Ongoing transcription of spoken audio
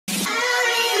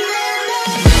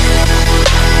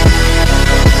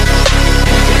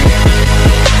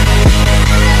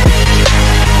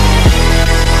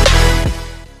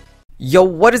Yo,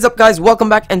 what is up, guys? Welcome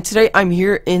back, and today I'm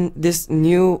here in this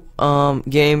new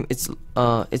game. It's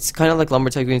kind of like Lumber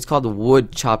Tycoon. It's called the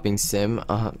Wood Chopping Sim.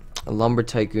 Lumber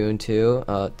Tycoon 2,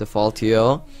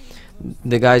 Defaultio.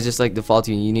 The guy's just like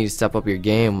Defaultio. You need to step up your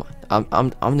game.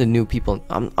 I'm the new people.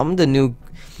 I'm the new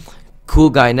cool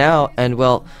guy now. And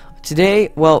well, today,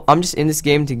 I'm just in this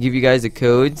game to give you guys the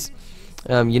codes.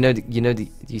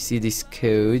 You see these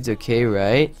codes, okay,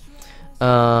 right?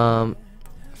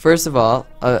 First of all,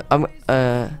 I'm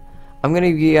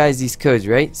gonna give you guys these codes,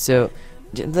 right? So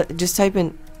just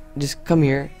come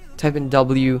here, type in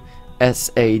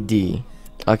WSAD,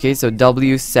 okay? So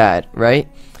WSAD, right?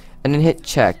 And then hit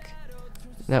check.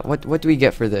 Now what do we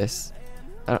get for this?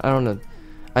 I don't know.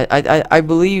 I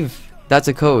believe that's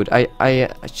a code. I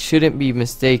shouldn't be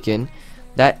mistaken.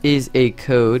 That is a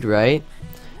code, right?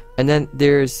 And then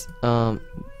there's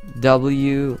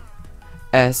WS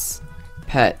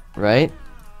pet, right?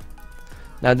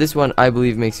 Now this one I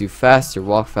believe makes you faster,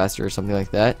 walk faster or something like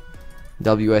that.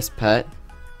 WS pet,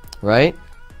 right?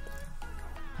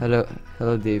 Hello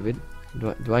David.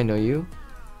 Do I know you?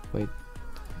 Wait.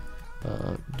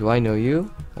 Do I know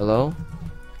you? Hello?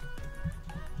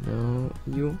 No,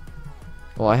 you?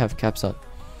 Oh, I have caps on.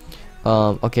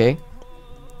 Okay.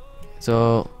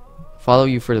 So follow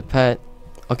you for the pet.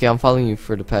 Okay, I'm following you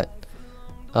for the pet.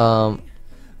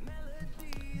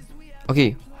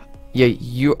 Okay. Yeah,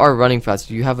 you are running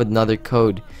faster. You have another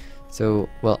code. So,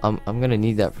 well, I'm gonna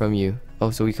need that from you.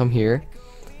 Oh, so we come here.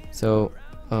 So,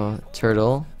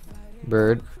 turtle,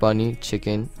 bird, bunny,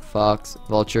 chicken, fox,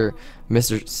 vulture,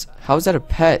 how is that a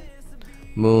pet?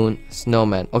 Moon,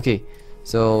 snowman. Okay,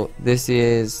 so this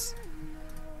is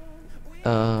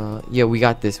yeah, we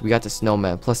got this. We got the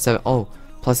snowman. +7. Oh,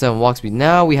 +7 walk speed.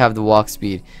 Now we have the walk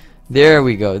speed. There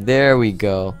we go. There we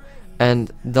go.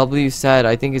 And WSAD,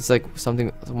 I think it's like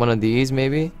something, one of these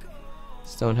maybe.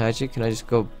 Stone hatchet. Can I just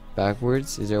go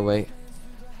backwards? Is there a way?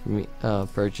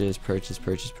 Purchase.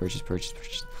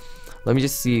 Let me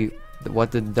just see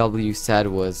what the WSAD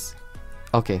was.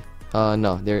 Okay.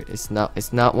 No, it's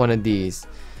not one of these.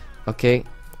 Okay,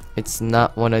 it's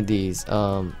not one of these.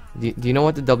 Do you know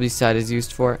what the WSAD is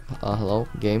used for? Hello,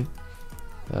 game.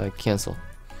 Cancel.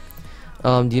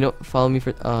 Do you know? Follow me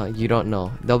for. You don't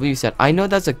know. WSAD. I know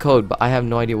that's a code, but I have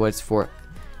no idea what it's for.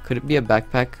 Could it be a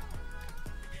backpack?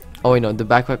 Oh wait, no. The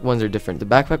backpack ones are different. The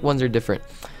backpack ones are different.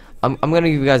 I'm gonna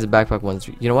give you guys the backpack ones.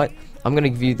 You know what? I'm gonna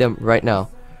give you them right now.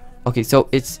 Okay, so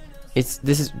this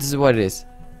is what it is.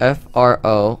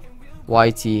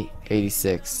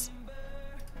 FROYT86.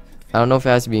 I don't know if it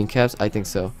has to be in caps. I think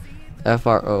so.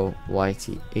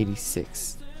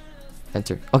 FROYT86.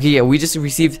 Enter. Okay, yeah, we just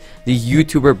received the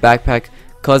YouTuber backpack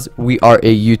because we are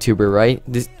a YouTuber, right?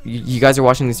 You guys are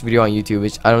watching this video on YouTube,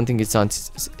 which I don't think it's on.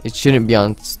 It shouldn't be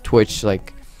on Twitch.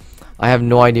 Like, I have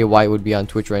no idea why it would be on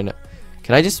Twitch right now.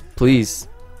 Can I just please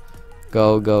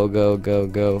go?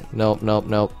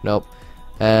 Nope.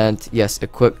 And yes,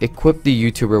 equip the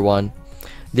YouTuber one.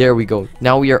 There we go.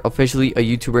 Now we are officially a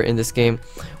YouTuber in this game.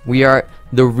 We are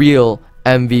the real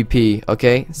MVP.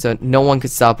 Okay, so no one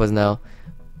could stop us now.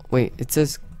 Wait, it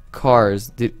says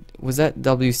cars. Was that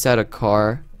WSAD a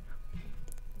car?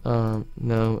 No.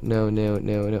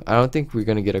 I don't think we're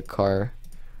gonna get a car.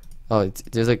 Oh,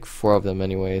 there's like 4 of them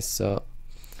anyways. So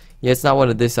yeah, it's not one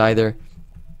of this either.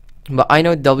 But I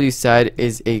know WSAD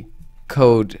is a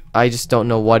code. I just don't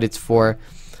know what it's for.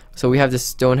 So we have this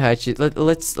stone hatchet.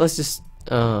 Let's just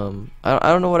I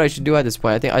don't know what I should do at this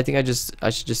point. I think I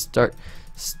should just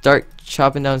start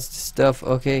chopping down stuff.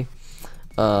 Okay.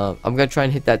 I'm gonna try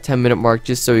and hit that 10-minute mark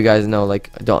just so you guys know. Like,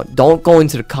 don't go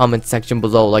into the comment section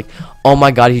below like, oh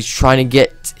my god, he's trying to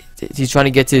get to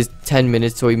his 10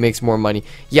 minutes so he makes more money.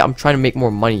 Yeah, I'm trying to make more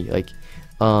money. Like,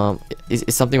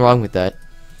 is something wrong with that?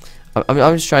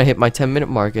 I'm just trying to hit my 10-minute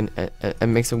mark and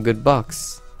make some good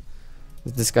bucks.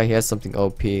 This guy, he has something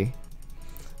OP.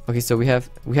 Okay, so we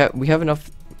have enough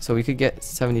so we could get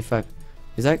 75.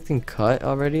 Is that thing cut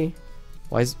already?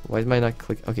 Why is mine not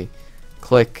click? Okay,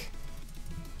 click.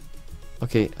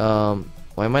 Okay,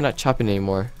 why am I not chopping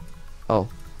anymore? Oh,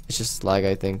 it's just lag,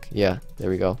 I think. Yeah,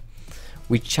 there we go.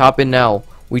 We chopping now.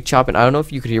 We chopping. I don't know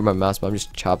if you could hear my mouse, but I'm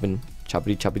just chopping.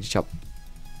 Choppity chop.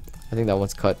 I think that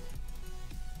one's cut.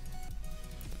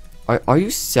 Are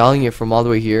you selling it from all the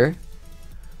way here?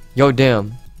 Yo,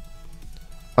 damn.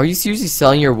 Are you seriously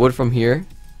selling your wood from here?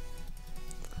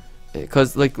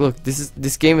 Cause like, look,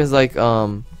 this game is like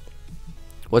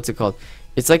what's it called?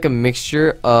 It's like a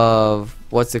mixture of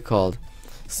what's it called?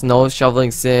 Snow shoveling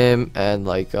sim and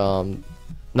like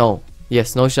snow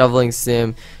shoveling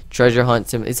sim, treasure hunt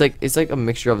sim. It's like a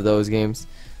mixture of those games.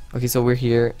 Okay, so we're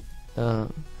here. How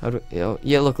do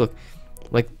yeah, look,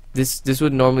 like this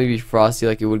would normally be frosty,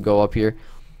 like it would go up here.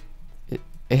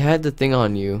 It had the thing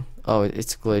on you. Oh,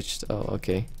 it's glitched. Oh,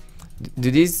 okay.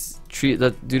 Do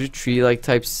the tree like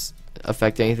types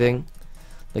affect anything?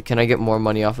 Like, can I get more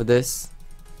money off of this?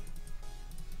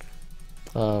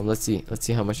 Let's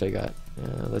see how much I got.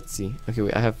 Let's see. Okay,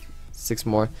 wait, I have 6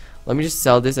 more. Let me just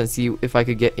sell this and see if I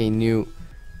could get a new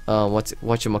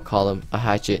whatchamacallem, a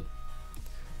hatchet.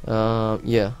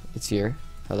 Yeah, it's here.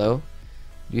 Hello?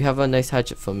 Do you have a nice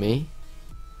hatchet for me?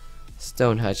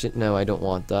 Stone hatchet? No, I don't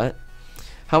want that.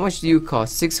 How much do you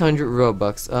cost? 600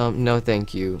 Robux. No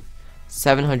thank you.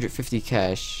 750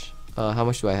 cash. How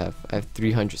much do I have? I have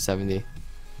 370.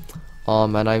 Oh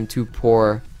man, I'm too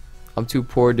poor. I'm too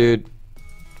poor, dude.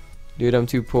 Dude, I'm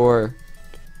too poor.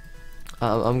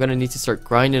 I'm gonna need to start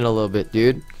grinding a little bit,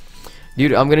 dude.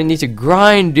 Dude, I'm gonna need to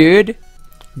grind, dude.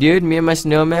 Dude, me and my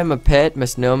snowman, my pet, my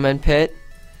snowman pet.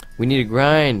 We need to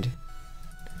grind.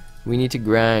 We need to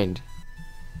grind.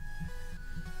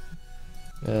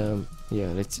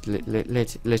 Yeah,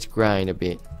 let's grind a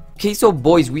bit. Okay, so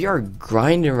boys, we are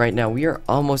grinding right now. We are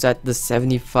almost at the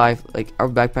 75. Like, our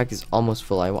backpack is almost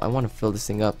full. I want to fill this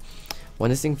thing up. When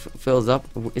this thing fills up,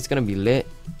 it's gonna be lit.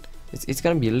 It's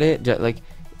gonna be lit. Like,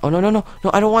 oh no,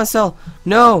 I don't want to sell.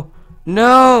 No,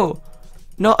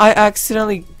 I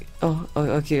accidentally. Oh,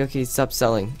 okay, stop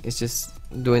selling. It's just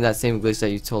doing that same glitch that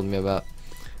you told me about.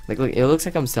 Like, look, it looks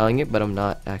like I'm selling it, but I'm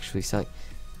not actually selling.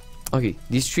 Okay,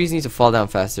 these trees need to fall down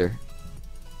faster.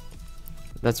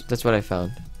 That's what I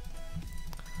found.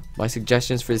 My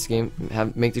suggestions for this game: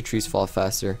 make the trees fall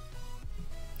faster.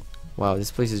 Wow, this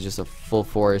place is just a full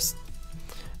forest.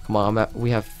 Come on,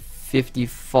 we have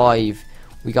 55.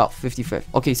 We got 55.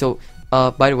 Okay, so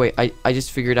by the way, I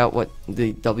just figured out what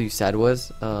the WSAD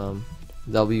was.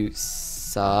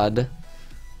 WSAD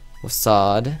was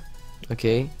SAD.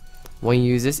 Okay, when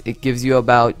you use this, it gives you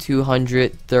about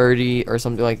 230 or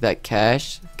something like that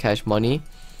cash money.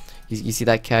 You see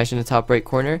that cash in the top right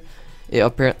corner? It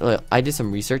apparently, I did some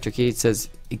research. Okay, it says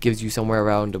it gives you somewhere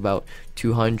around about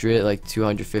 200, like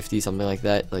 250, something like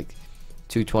that, like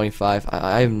 225.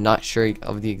 I am not sure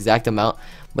of the exact amount,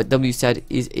 but WSAD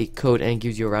is a code and it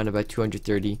gives you around about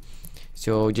 230.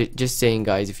 So just saying,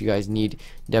 guys, if you guys need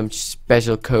them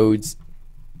special codes,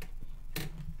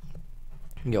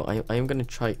 yo, I am gonna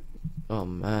try. Oh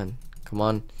man, come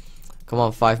on,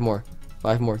 5 more,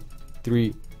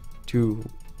 3, 2,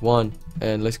 1,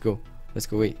 and let's go.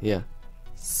 Wait, yeah,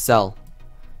 sell.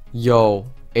 Yo,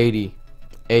 80,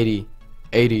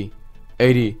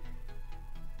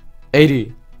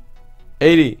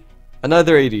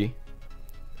 another 80,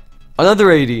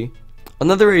 another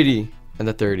 80, and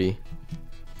a 30.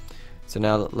 So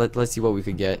now let's see what we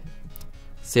could get.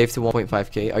 Save to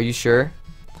 1.5k. Are you sure?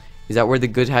 Is that where the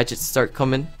good hatchets start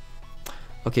coming?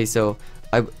 Okay, so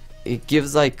it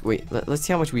gives like, wait, let's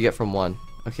see how much we get from one.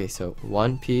 Okay, so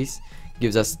 1 piece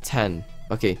gives us 10.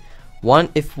 Okay,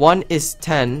 if 1 is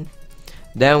 10,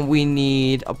 then we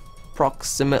need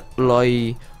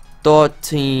approximately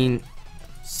 13.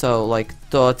 So like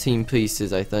 13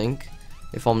 pieces, I think,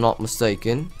 if I'm not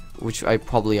mistaken, which I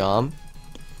probably am.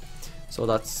 So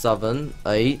that's 7,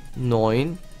 8,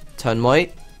 9, 10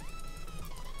 might,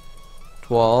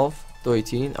 12,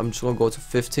 13. I'm just gonna go to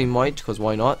 15 might, because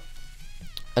why not?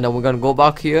 And then we're gonna go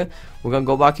back here.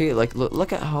 Like,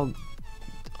 look at how.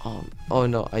 Oh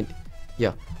no,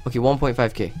 yeah. Okay,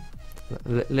 1.5k.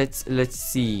 Let's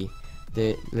see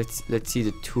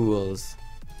the tools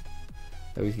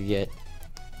that we could get.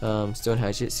 Stone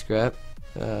hatchet, scrap,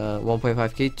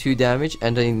 1.5k, 2 damage,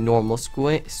 and a normal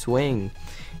swing.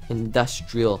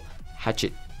 Industrial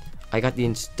hatchet. I got the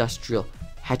industrial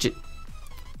hatchet.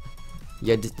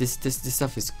 Yeah, this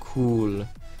stuff is cool.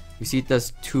 You see, it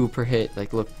does 2 per hit.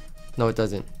 Like, look. No, it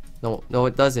doesn't. No,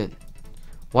 it doesn't.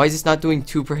 Why is this not doing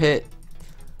 2 per hit?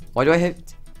 Why do I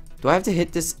have to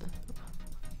hit this?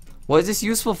 What is this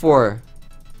useful for?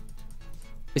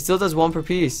 It still does 1 per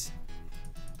piece.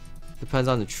 Depends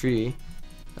on the tree.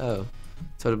 Oh,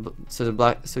 so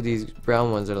these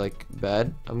brown ones are like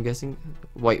bad, I'm guessing.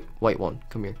 White one.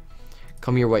 Come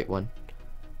here, white one.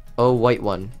 Oh, white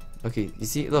one. Okay, you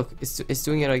see, look, it's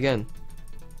doing it again.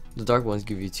 The dark ones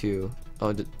give you 2.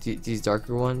 Oh, these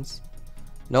darker ones.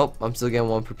 Nope, I'm still getting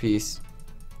 1 per piece.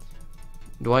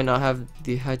 Do I not have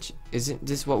the hatch? Isn't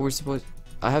this what we're supposed?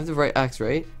 I have the right axe,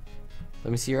 right? Let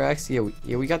me see your axe. Yeah,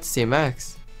 we got the same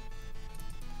axe.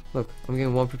 Look, I'm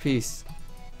getting 1 per piece.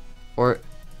 Or,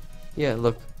 yeah,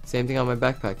 look, same thing on my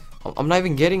backpack. I'm not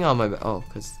even getting on my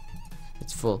cause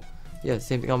it's full. Yeah,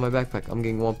 same thing on my backpack. I'm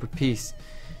getting 1 per piece.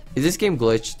 Is this game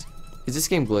glitched?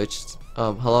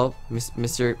 Hello,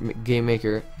 Mr. Game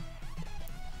Maker.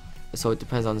 so it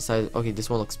depends on the size. Okay, this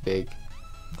one looks big.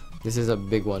 This is a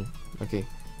big one. Okay,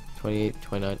 28,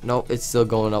 29. No, it's still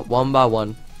going up one by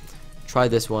one. Try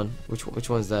this one. Which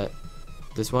one's that?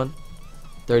 This one?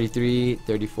 33,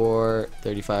 34,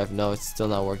 35. No, it's still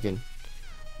not working.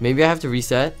 Maybe I have to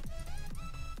reset.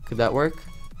 Could that work?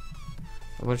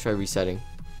 I'm gonna try resetting.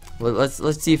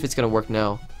 Let's see if it's gonna work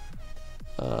now.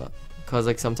 Cause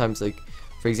like sometimes, like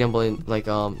for example in like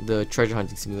the treasure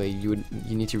hunting simulator, you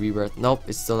need to rebirth. Nope,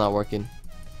 it's still not working.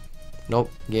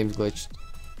 Nope, game's glitched.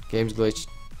 Game's glitched.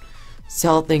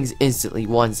 Sell things instantly,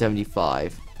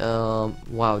 175.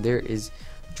 Wow, there is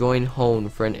join Hone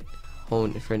for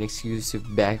an exclusive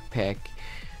backpack.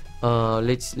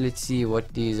 Let's see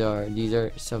what these are. These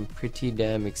are some pretty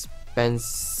damn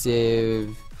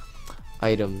expensive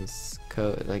items,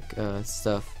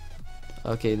 stuff.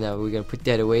 Okay, now we're gonna put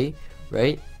that away,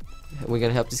 right? We're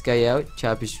gonna help this guy out.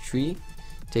 Chop his tree,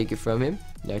 take it from him.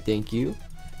 Now thank you.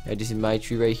 Now this is my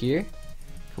tree right here.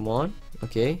 Come on.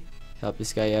 Okay, help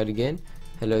this guy out again.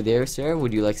 Hello there, sir,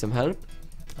 would you like some help?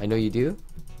 I know you do.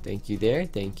 Thank you there.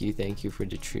 Thank you for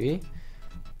the tree.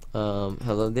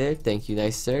 Hello there. Thank you,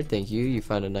 nice sir. Thank you. You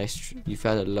found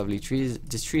a lovely tree.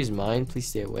 This tree is mine. Please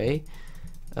stay away.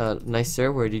 Nice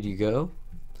sir, where did you go?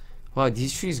 Wow,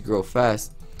 these trees grow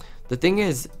fast. The thing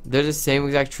is, they're the same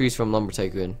exact trees from Lumber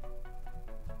Tycoon.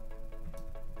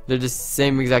 They're the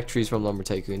same exact trees from Lumber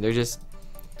Tycoon. They're just,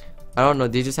 I don't know,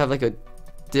 they just have like a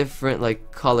different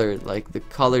like color. Like the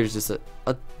color is just a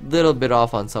little bit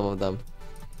off on some of them.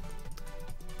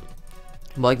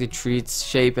 But like the trees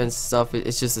shape and stuff,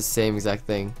 it's just the same exact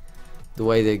thing. The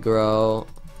way they grow,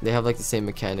 they have like the same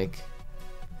mechanic.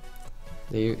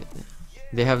 They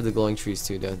have the glowing trees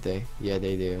too, don't they? Yeah,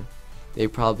 they do. They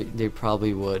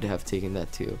probably would have taken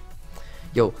that too.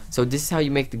 Yo, so this is how you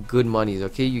make the good monies,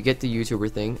 okay? You get the YouTuber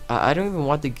thing. I don't even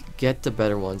want to get the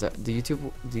better ones. The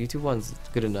YouTube one's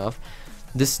good enough.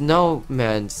 The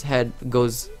snowman's head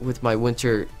goes with my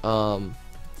winter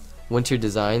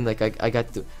design. Like I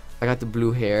got the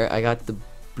blue hair. I got the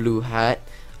blue hat.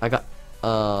 I got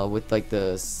with like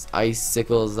the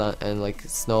icicles and like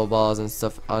snowballs and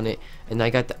stuff on it. And I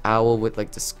got the owl with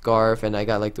like the scarf, and I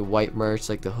got like the white merch,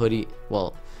 like the hoodie,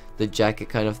 well, the jacket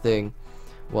kind of thing.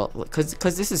 Well, cause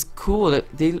this is cool.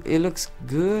 It looks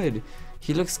good.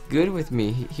 He looks good with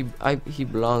me. He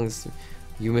belongs.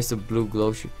 You missed a blue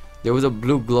glow tree. There was a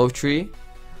blue glow tree.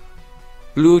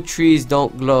 Blue trees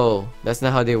don't glow. That's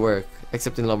not how they work.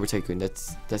 Except in Lumber Tycoon.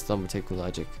 That's Lumber Tycoon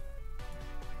logic.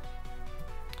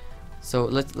 So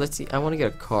let's see. I want to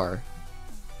get a car.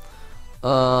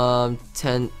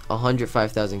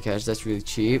 105,000 cash. That's really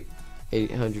cheap.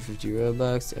 850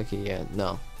 Robux. Okay, yeah,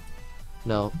 no.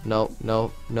 You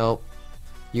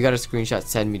got a screenshot?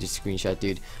 Send me the screenshot,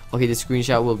 dude. Okay, the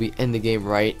screenshot will be in the game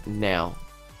right now.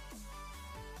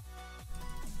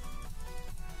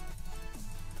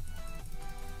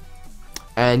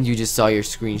 And you just saw your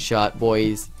screenshot,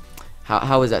 boys.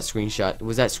 How was that screenshot?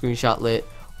 Was that screenshot lit,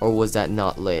 or was that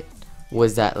not lit?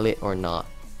 Was that lit or not?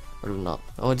 Or not?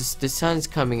 Oh, the sun's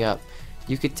coming up.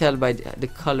 You could tell by the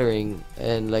coloring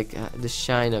and like the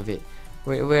shine of it.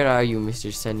 Where are you,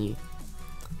 Mr. Sunny?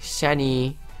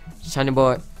 Sunny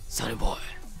boy,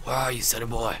 where are you, Sunny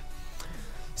boy?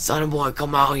 Sunny boy,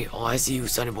 come out here. Oh, I see you,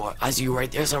 Sunny boy. I see you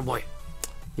right there, Sunny boy.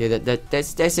 Yeah,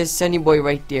 that's a Sunny boy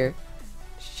right there.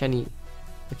 Sunny.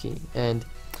 Okay, and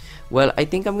well, I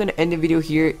think I'm gonna end the video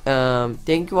here.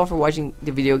 Thank you all for watching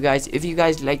the video, guys. If you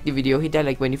guys liked the video, hit that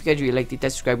like button. If you guys really liked it, hit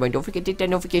that subscribe button. Don't forget to hit that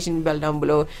notification bell down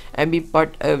below and be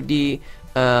part of the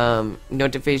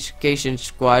notification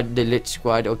squad, the lit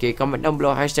squad. Okay, comment down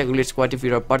below #lit squad if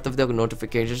you're a part of the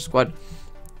notification squad.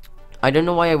 I don't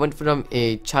know why I went from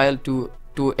a child to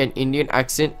an Indian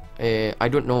accent. I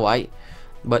don't know why,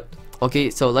 but okay,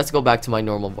 so let's go back to my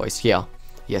normal voice. Yeah,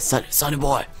 Sunny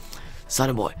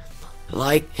boy,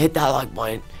 like, hit that like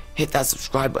button, hit that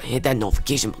subscribe button, hit that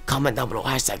notification button, comment down below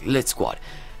 #lit squad,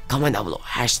 comment down below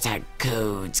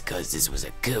 #codes, because this was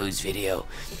a codes video,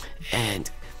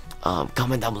 and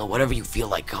comment down below whatever you feel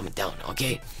like. Comment down,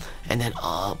 okay? And then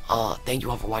thank you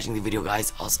all for watching the video,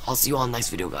 guys. I'll see you all in the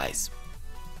next video, guys.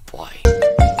 Bye.